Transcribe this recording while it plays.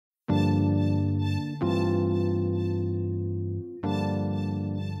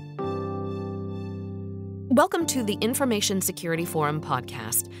Welcome to the Information Security Forum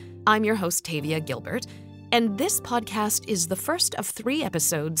podcast. I'm your host, Tavia Gilbert, and this podcast is the first of 3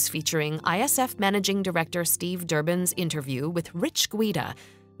 episodes featuring ISF Managing Director Steve Durbin's interview with Rich Guida,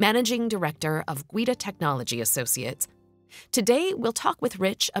 Managing Director of Guida Technology Associates. Today, we'll talk with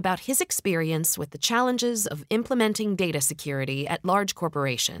Rich about his experience with the challenges of implementing data security at large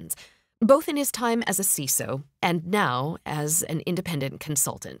corporations, both in his time as a CISO and now as an independent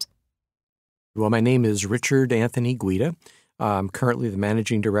consultant. Well, my name is Richard Anthony Guida. I'm currently the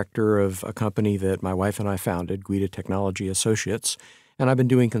managing director of a company that my wife and I founded, Guida Technology Associates, and I've been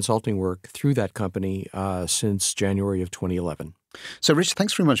doing consulting work through that company since January of 2011. So, Rich,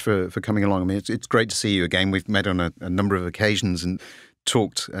 thanks very much for coming along. I mean, it's great to see you again. We've met on a number of occasions and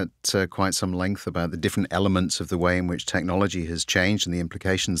talked at quite some length about the different elements of the way in which technology has changed and the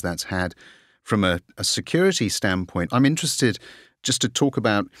implications that's had from a security standpoint. I'm interested just to talk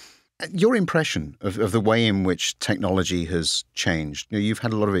about your impression of the way in which technology has changed. You know, you've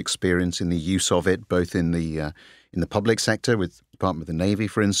had a lot of experience in the use of it, both in the public sector with the Department of the Navy,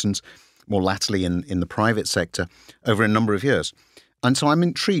 for instance, more latterly in the private sector over a number of years. And so I'm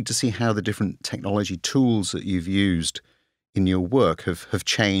intrigued to see how the different technology tools that you've used in your work have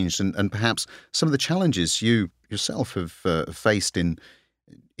changed and perhaps some of the challenges you yourself have faced in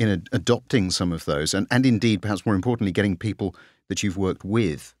adopting some of those and indeed, perhaps more importantly, getting people that you've worked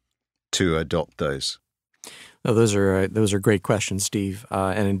with to adopt those? Well, those are great questions, Steve,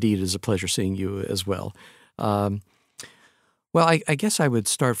 and indeed it's a pleasure seeing you as well. Well, I guess I would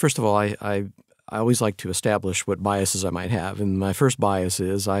start, first of all, I always like to establish what biases I might have, and my first bias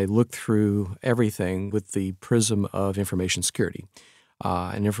is I look through everything with the prism of information security.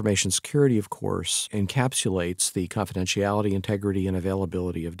 And information security, of course, encapsulates the confidentiality, integrity, and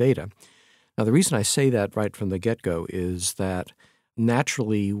availability of data. Now, the reason I say that right from the get-go is that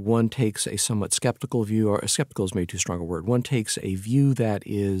naturally, one takes a somewhat skeptical view, or skeptical is maybe too strong a word. One takes a view that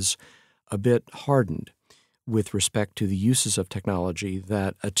is a bit hardened with respect to the uses of technology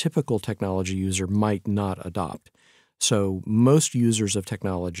that a typical technology user might not adopt. So most users of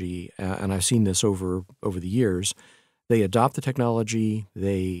technology, and I've seen this over the years, they adopt the technology,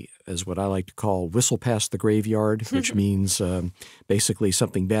 they, as what I like to call, whistle past the graveyard, which means basically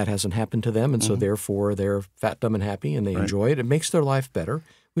something bad hasn't happened to them, and so therefore they're fat, dumb, and happy, and they enjoy it. It makes their life better,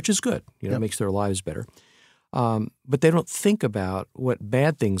 which is good. It makes their lives better. But they don't think about what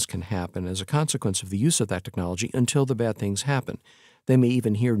bad things can happen as a consequence of the use of that technology until the bad things happen. They may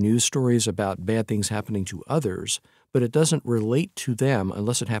even hear news stories about bad things happening to others, but it doesn't relate to them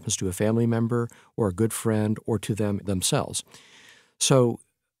unless it happens to a family member or a good friend or to them themselves. So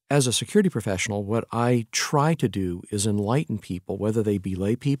as a security professional, what I try to do is enlighten people, whether they be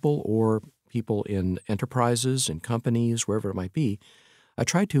lay people or people in enterprises, in companies, wherever it might be. I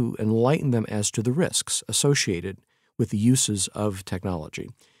try to enlighten them as to the risks associated with the uses of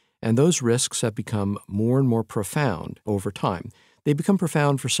technology. And those risks have become more and more profound over time. They become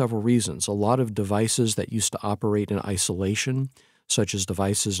profound for several reasons. A lot of devices that used to operate in isolation, such as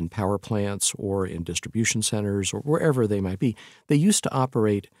devices in power plants or in distribution centers or wherever they might be, they used to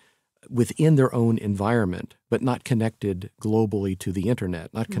operate within their own environment, but not connected globally to the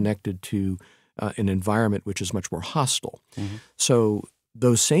internet, not connected to an environment which is much more hostile. So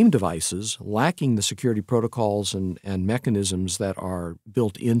those same devices, lacking the security protocols and mechanisms that are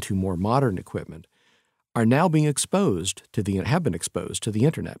built into more modern equipment, are now being exposed to have been exposed to the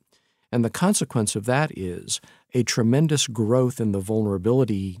internet. And the consequence of that is a tremendous growth in the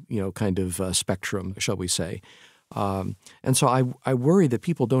vulnerability, spectrum, shall we say. And so I worry that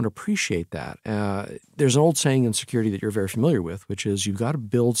people don't appreciate that. There's an old saying in security that you're very familiar with, which is you've got to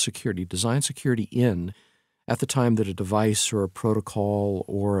build security, design security in at the time that a device or a protocol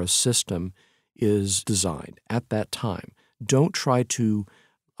or a system is designed, at that time. Don't try to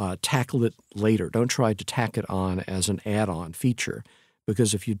tackle it later. Don't try to tack it on as an add-on feature,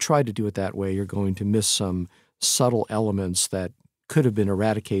 because if you try to do it that way, you're going to miss some subtle elements that could have been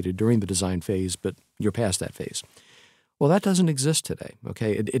eradicated during the design phase, but you're past that phase. Well, that doesn't exist today,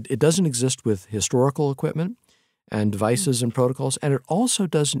 okay? It doesn't exist with historical equipment and devices and protocols, and it also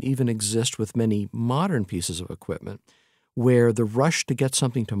doesn't even exist with many modern pieces of equipment where the rush to get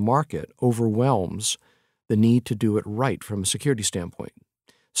something to market overwhelms the need to do it right from a security standpoint.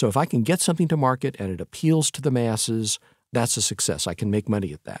 So if I can get something to market and it appeals to the masses, that's a success. I can make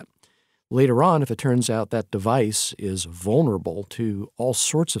money at that. Later on, if it turns out that device is vulnerable to all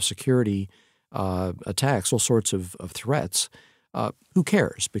sorts of security attacks, all sorts of threats, who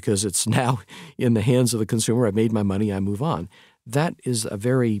cares? Because it's now in the hands of the consumer. I've made my money. I move on. That is a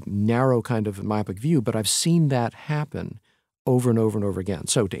very narrow kind of myopic view, but I've seen that happen over and over and over again.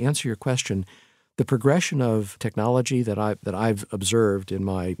 So to answer your question, The progression of technology that I've observed in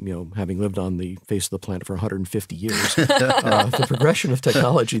my, having lived on the face of the planet for 150 years, the progression of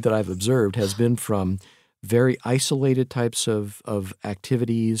technology that I've observed has been from very isolated types of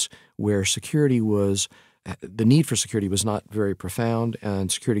activities where the need for security was not very profound,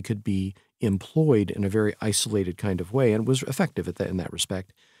 and security could be employed in a very isolated kind of way and was effective in that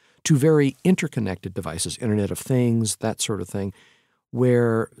respect, to very interconnected devices, Internet of Things, that sort of thing,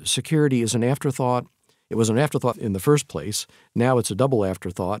 where security is an afterthought. It was an afterthought in the first place. Now it's a double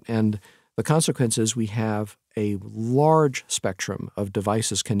afterthought. And the consequence is we have a large spectrum of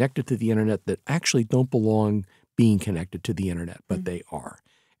devices connected to the Internet that actually don't belong being connected to the Internet, but they are.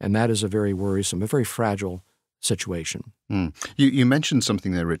 And that is a very worrisome, a very fragile situation. You mentioned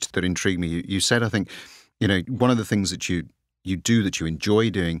something there, Rich, that intrigued me. You said, I think, one of the things that you do that you enjoy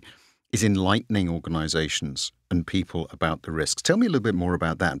doing is enlightening organizations and people about the risks. Tell me a little bit more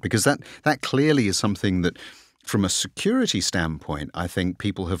about that, because that clearly is something that, from a security standpoint, I think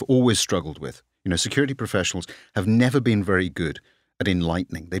people have always struggled with. Security professionals have never been very good at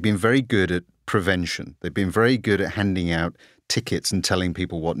enlightening. They've been very good at prevention. They've been very good at handing out tickets and telling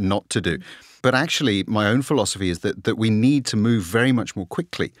people what not to do. But actually, my own philosophy is that we need to move very much more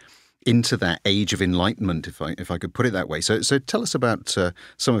quickly into that age of enlightenment, if I could put it that way. So tell us about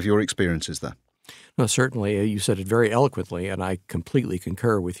some of your experiences there. No, certainly. You said it very eloquently, and I completely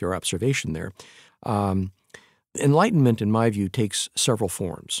concur with your observation there. Enlightenment, in my view, takes several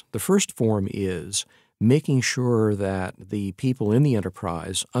forms. The first form is making sure that the people in the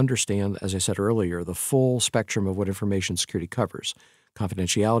enterprise understand, as I said earlier, the full spectrum of what information security covers: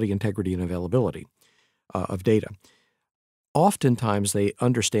 confidentiality, integrity, and availability of data. Oftentimes, they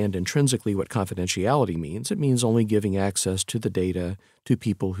understand intrinsically what confidentiality means. It means only giving access to the data to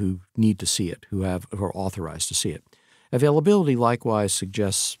people who need to see it, who are authorized to see it. Availability likewise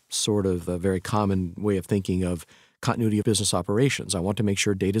suggests sort of a very common way of thinking of continuity of business operations. I want to make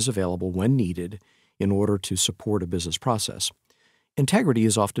sure data is available when needed in order to support a business process. Integrity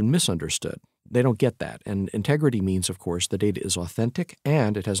is often misunderstood. They don't get that. And integrity means, of course, the data is authentic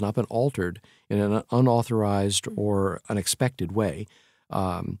and it has not been altered in an unauthorized or unexpected way.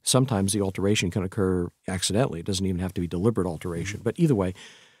 Sometimes the alteration can occur accidentally. It doesn't even have to be deliberate alteration. But either way,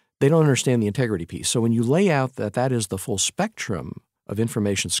 they don't understand the integrity piece. So when you lay out that is the full spectrum of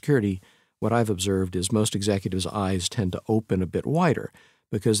information security, what I've observed is most executives' eyes tend to open a bit wider,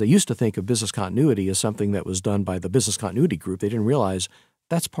 because they used to think of business continuity as something that was done by the business continuity group. They didn't realize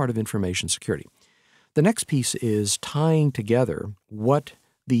that's part of information security. The next piece is tying together what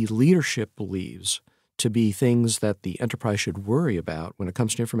the leadership believes to be things that the enterprise should worry about when it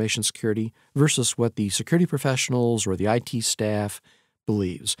comes to information security versus what the security professionals or the IT staff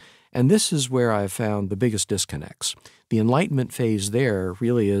believes. And this is where I've found the biggest disconnects. The enlightenment phase there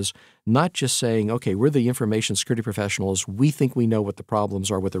really is not just saying, okay, we're the information security professionals, we think we know what the problems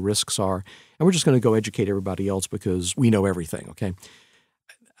are, what the risks are, and we're just going to go educate everybody else because we know everything, okay?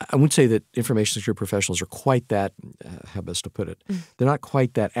 I wouldn't say that information security professionals are quite that, how best to put it, they're not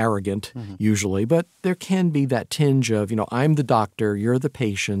quite that arrogant usually, but there can be that tinge of, I'm the doctor, you're the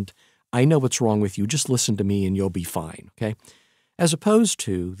patient, I know what's wrong with you, just listen to me and you'll be fine, okay? As opposed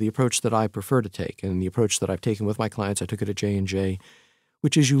to the approach that I prefer to take, and the approach that I've taken with my clients, I took it at J&J,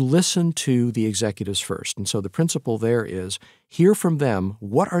 which is you listen to the executives first. And so the principle there is hear from them,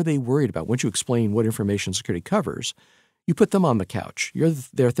 what are they worried about? Once you explain what information security covers, you put them on the couch. You're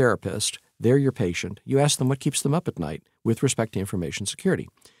their therapist, they're your patient. You ask them what keeps them up at night with respect to information security.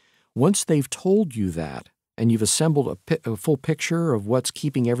 Once they've told you that, and you've assembled a full picture of what's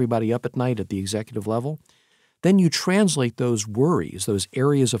keeping everybody up at night at the executive level, then you translate those worries, those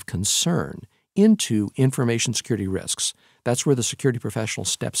areas of concern, into information security risks. That's where the security professional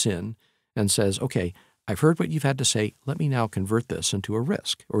steps in and says, okay, I've heard what you've had to say. Let me now convert this into a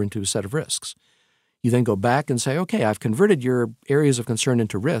risk or into a set of risks. You then go back and say, okay, I've converted your areas of concern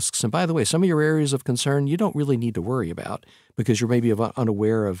into risks. And by the way, some of your areas of concern you don't really need to worry about because you're maybe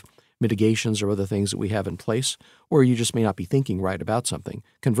unaware of mitigations or other things that we have in place, or you just may not be thinking right about something.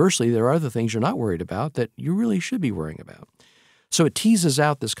 Conversely, there are other things you're not worried about that you really should be worrying about. So it teases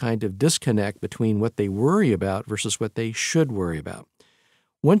out this kind of disconnect between what they worry about versus what they should worry about.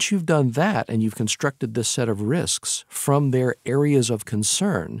 Once you've done that and you've constructed this set of risks from their areas of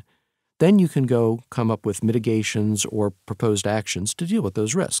concern, then you can go come up with mitigations or proposed actions to deal with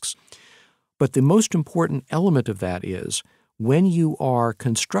those risks. But the most important element of that is when you are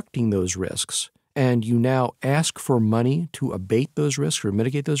constructing those risks and you now ask for money to abate those risks or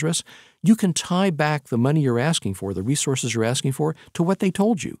mitigate those risks, you can tie back the money you're asking for, the resources you're asking for, to what they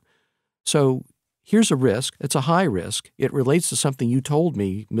told you. So here's a risk. It's a high risk. It relates to something you told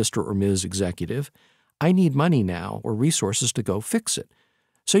me, Mr. or Ms. Executive. I need money now or resources to go fix it.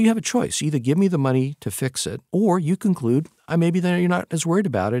 So you have a choice. Either give me the money to fix it, or you conclude maybe that you're not as worried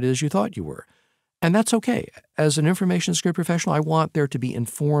about it as you thought you were. And that's okay. As an information security professional, I want there to be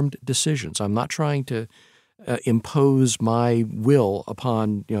informed decisions. I'm not trying to impose my will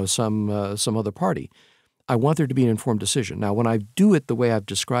upon some other party. I want there to be an informed decision. Now, when I do it the way I've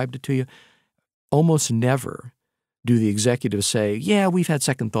described it to you, almost never do the executives say, yeah, we've had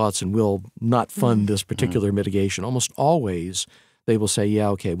second thoughts and we'll not fund this particular mitigation. Almost always they will say, yeah,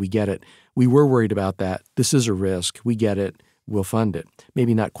 okay, we get it. We were worried about that. This is a risk. We get it. We'll fund it.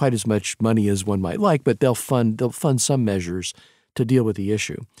 Maybe not quite as much money as one might like, but they'll fund some measures to deal with the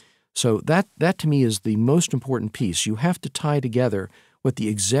issue. So that to me is the most important piece. You have to tie together what the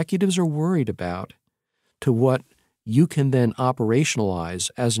executives are worried about to what you can then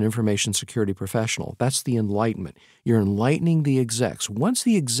operationalize as an information security professional. That's the enlightenment. You're enlightening the execs. Once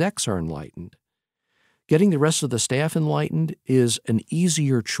the execs are enlightened, getting the rest of the staff enlightened is an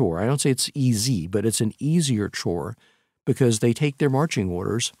easier chore. I don't say it's easy, but it's an easier chore because they take their marching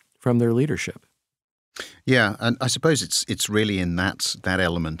orders from their leadership. Yeah, and I suppose it's really in that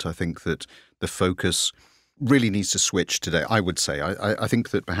element, I think, that the focus really needs to switch today, I would say. I think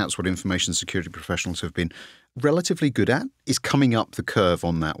that perhaps what information security professionals have been relatively good at is coming up the curve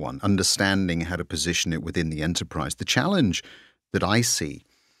on that one, understanding how to position it within the enterprise. The challenge that I see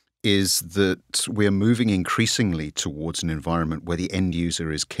is that we're moving increasingly towards an environment where the end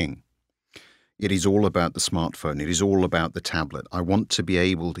user is king. It is all about the smartphone. It is all about the tablet. I want to be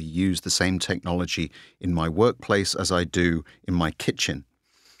able to use the same technology in my workplace as I do in my kitchen.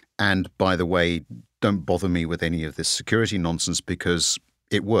 And by the way, don't bother me with any of this security nonsense because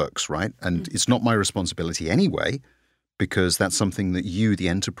it works, right? And it's not my responsibility anyway, because that's something that you, the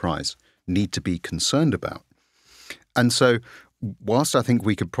enterprise, need to be concerned about. And so whilst I think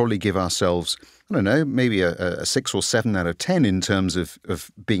we could probably give ourselves, I don't know, maybe a 6 or 7 out of 10 in terms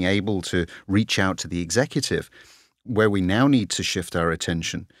of being able to reach out to the executive, where we now need to shift our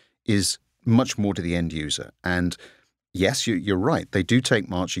attention is much more to the end user. And yes, you're right. They do take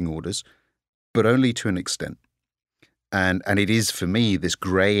marching orders, but only to an extent. And it is, for me, this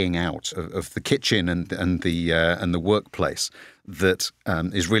graying out of the kitchen and the workplace that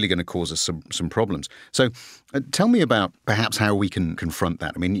is really going to cause us some problems. So tell me about perhaps how we can confront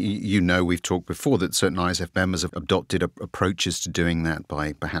that. I mean, we've talked before that certain ISF members have adopted approaches to doing that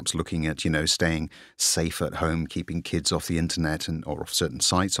by perhaps looking at, staying safe at home, keeping kids off the internet or off certain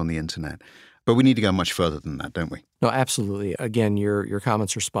sites on the internet. But we need to go much further than that, don't we? No, absolutely. Again, your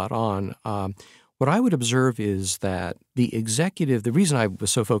comments are spot on. What I would observe is that the executive, the reason I was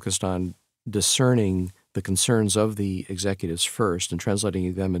so focused on discerning the concerns of the executives first and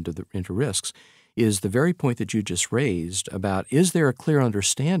translating them into risks is the very point that you just raised about, is there a clear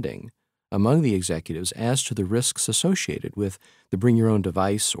understanding among the executives as to the risks associated with the bring your own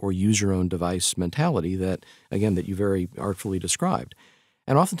device or use your own device mentality that you very artfully described.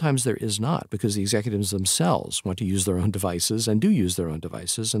 And oftentimes there is not, because the executives themselves want to use their own devices and do use their own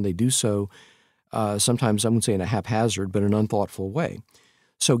devices, and they do so sometimes, I wouldn't say in a haphazard, but an unthoughtful way.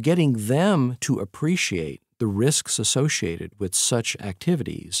 So getting them to appreciate the risks associated with such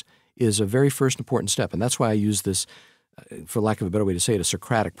activities is a very first important step. And that's why I use this, for lack of a better way to say it, a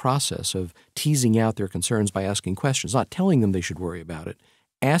Socratic process of teasing out their concerns by asking questions, not telling them they should worry about it,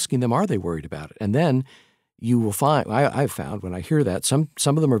 asking them, are they worried about it? And then you will find, I've found when I hear that, some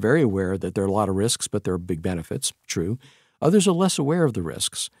of them are very aware that there are a lot of risks, but there are big benefits, true. Others are less aware of the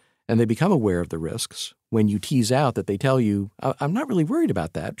risks. And they become aware of the risks when you tease out that they tell you, I'm not really worried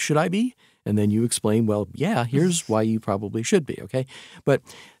about that. Should I be? And then you explain, well, yeah, here's why you probably should be, okay? But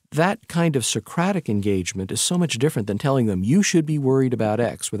that kind of Socratic engagement is so much different than telling them you should be worried about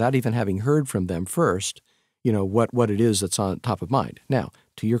X without even having heard from them first, what it is that's on top of mind. Now,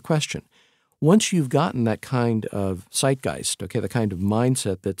 to your question, once you've gotten that kind of zeitgeist, okay, the kind of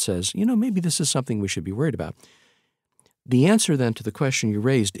mindset that says, maybe this is something we should be worried about, the answer then to the question you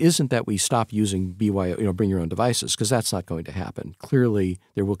raised isn't that we stop using bring your own devices, because that's not going to happen. Clearly,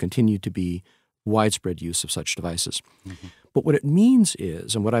 there will continue to be widespread use of such devices. Mm-hmm. But what it means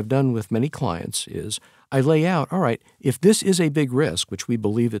is, and what I've done with many clients is, I lay out, all right, if this is a big risk, which we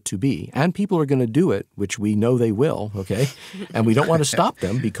believe it to be, and people are going to do it, which we know they will, okay, and we don't want to stop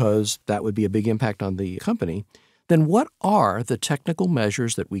them because that would be a big impact on the company, then what are the technical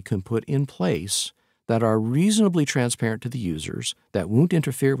measures that we can put in place that are reasonably transparent to the users, that won't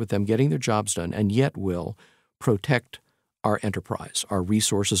interfere with them getting their jobs done, and yet will protect our enterprise, our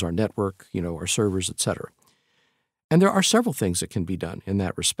resources, our network, our servers, et cetera. And there are several things that can be done in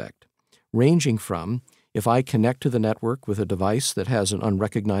that respect. ranging from if I connect to the network with a device that has an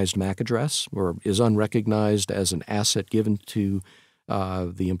unrecognized MAC address or is unrecognized as an asset given to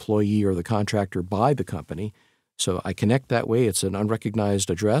the employee or the contractor by the company, so I connect that way, it's an unrecognized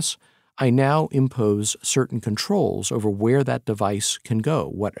address, I now impose certain controls over where that device can go,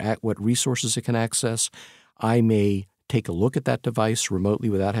 what resources it can access. I may take a look at that device remotely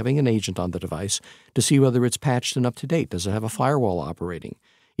without having an agent on the device to see whether it's patched and up to date. Does it have a firewall operating?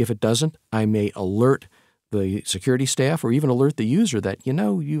 If it doesn't, I may alert the security staff or even alert the user that,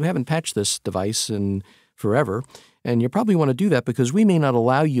 you haven't patched this device in forever. And you probably want to do that because we may not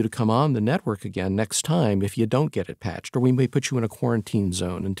allow you to come on the network again next time if you don't get it patched, or we may put you in a quarantine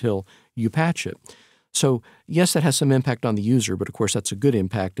zone until you patch it. So yes, that has some impact on the user, but of course that's a good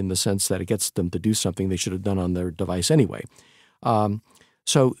impact in the sense that it gets them to do something they should have done on their device anyway.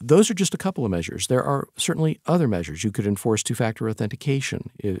 So those are just a couple of measures. There are certainly other measures. You could enforce two-factor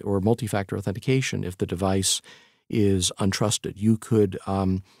authentication or multi-factor authentication if the device is untrusted. You could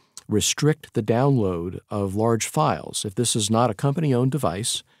restrict the download of large files. If this is not a company-owned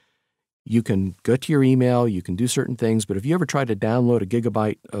device, you can go to your email, you can do certain things, but if you ever try to download a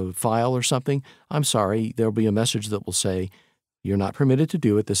gigabyte of file or something, I'm sorry, there'll be a message that will say, you're not permitted to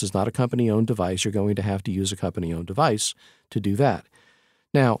do it. This is not a company-owned device. You're going to have to use a company-owned device to do that.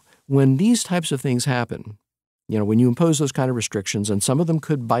 Now, when these types of things happen, when you impose those kind of restrictions, and some of them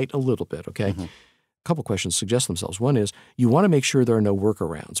could bite a little bit, okay? Mm-hmm. A couple questions suggest themselves. One is you want to make sure there are no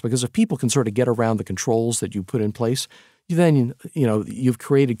workarounds, because if people can sort of get around the controls that you put in place, then you've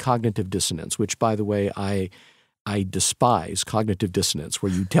created cognitive dissonance, which, by the way, I despise cognitive dissonance,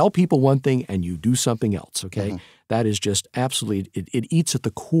 where you tell people one thing and you do something else, okay? Mm-hmm. That is just absolutely – it eats at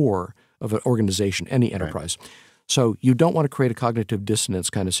the core of an organization, any enterprise. Right. So you don't want to create a cognitive dissonance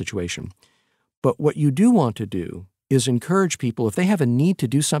kind of situation. But what you do want to do is encourage people, if they have a need to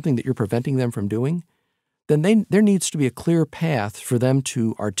do something that you're preventing them from doing, then there needs to be a clear path for them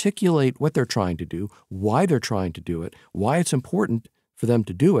to articulate what they're trying to do, why they're trying to do it, why it's important for them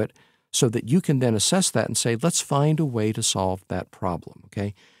to do it, so that you can then assess that and say, let's find a way to solve that problem,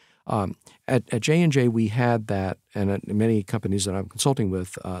 okay? At J&J, we had that, and at many companies that I'm consulting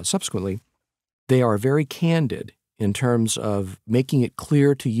with subsequently, they are very candid in terms of making it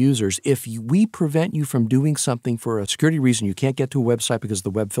clear to users, if we prevent you from doing something for a security reason, you can't get to a website because the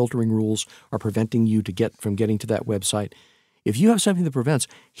web filtering rules are preventing you from getting to that website. If you have something that prevents,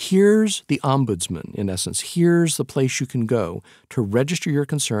 here's the ombudsman, in essence. Here's the place you can go to register your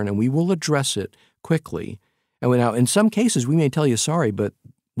concern, and we will address it quickly. And now, in some cases, we may tell you, sorry, but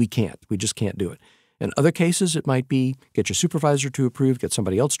we can't. We just can't do it. In other cases, it might be get your supervisor to approve, get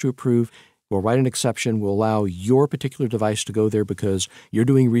somebody else to approve. We'll write an exception. We'll allow your particular device to go there because you're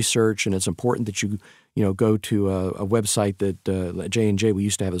doing research, and it's important that you go to a website that J&J, we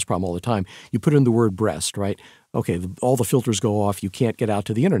used to have this problem all the time. You put in the word breast, right? Okay, all the filters go off. You can't get out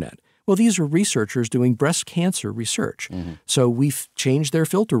to the internet. Well, these are researchers doing breast cancer research. Mm-hmm. So we've changed their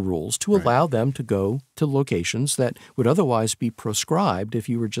filter rules to allow them to go to locations that would otherwise be proscribed if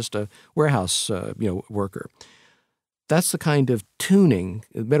you were just a warehouse worker. That's the kind of tuning.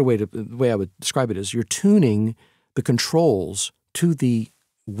 The way I would describe it is you're tuning the controls to the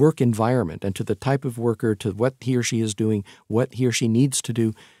work environment and to the type of worker, to what he or she is doing, what he or she needs to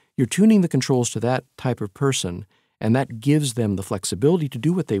do. You're tuning the controls to that type of person, and that gives them the flexibility to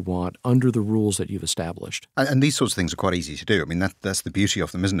do what they want under the rules that you've established. And these sorts of things are quite easy to do. I mean, that's the beauty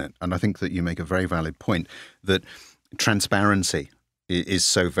of them, isn't it? And I think that you make a very valid point that transparency is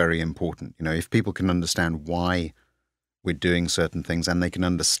so very important. If people can understand why we're doing certain things, and they can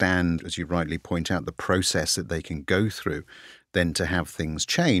understand, as you rightly point out, the process that they can go through, then to have things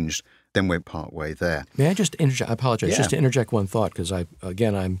changed, then we're part way there. May I just interject? I apologize. Yeah. Just to interject one thought, because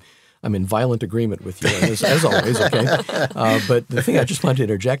I'm in violent agreement with you, as always, okay? But the thing I just wanted to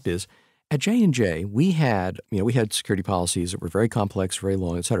interject is, at J&J, we had security policies that were very complex, very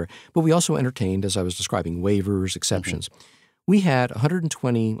long, et cetera, but we also entertained, as I was describing, waivers, exceptions. Mm-hmm. We had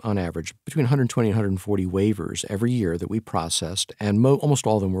 120 on average, between 120 and 140 waivers every year that we processed, and almost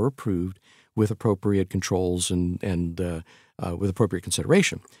all of them were approved with appropriate controls and with appropriate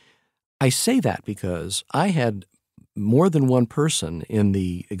consideration. I say that because I had more than one person in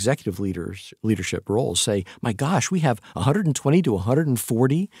the executive leadership role say, my gosh, we have 120 to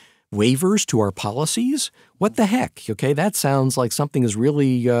 140 waivers to our policies? What the heck? Okay, that sounds like something is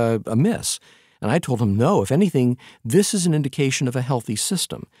really amiss. And I told him, no, if anything, this is an indication of a healthy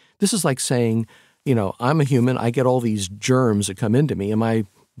system. This is like saying, I'm a human, I get all these germs that come into me, and my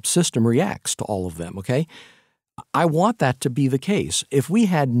system reacts to all of them, okay? I want that to be the case. If we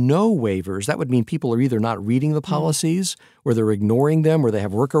had no waivers, that would mean people are either not reading the policies or they're ignoring them or they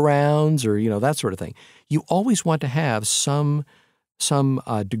have workarounds or, that sort of thing. You always want to have some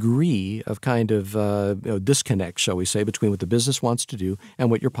degree of kind of disconnect, shall we say, between what the business wants to do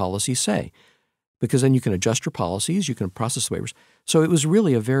and what your policies say. Because then you can adjust your policies, you can process waivers. So it was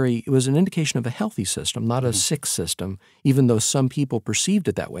really it was an indication of a healthy system, not a sick system, even though some people perceived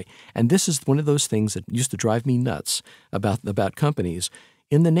it that way. And this is one of those things that used to drive me nuts about companies.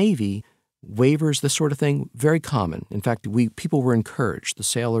 In the Navy, waivers, this sort of thing, very common. In fact, people were encouraged, the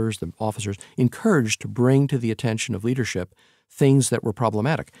sailors, the officers, encouraged to bring to the attention of leadership things that were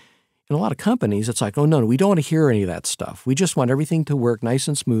problematic. In a lot of companies, it's like, oh, no, we don't want to hear any of that stuff. We just want everything to work nice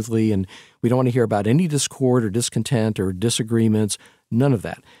and smoothly, and we don't want to hear about any discord or discontent or disagreements, none of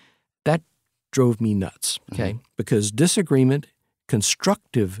that. That drove me nuts, okay? Because disagreement,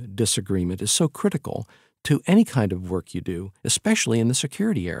 constructive disagreement, is so critical to any kind of work you do, especially in the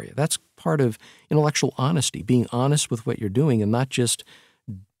security area. That's part of intellectual honesty, being honest with what you're doing and not just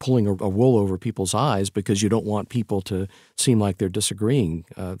pulling a wool over people's eyes because you don't want people to seem like they're disagreeing.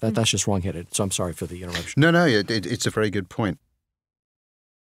 That's just wrong-headed. So I'm sorry for the interruption. No, it's a very good point.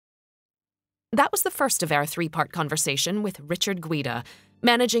 That was the first of our three-part conversation with Richard Guida,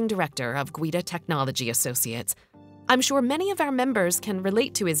 Managing Director of Guida Technology Associates. I'm sure many of our members can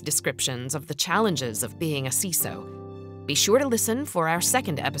relate to his descriptions of the challenges of being a CISO. Be sure to listen for our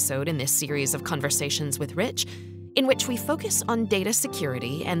second episode in this series of conversations with Rich, in which we focus on data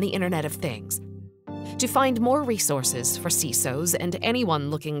security and the Internet of Things. To find more resources for CISOs and anyone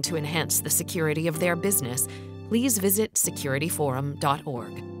looking to enhance the security of their business, please visit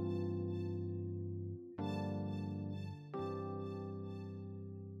securityforum.org.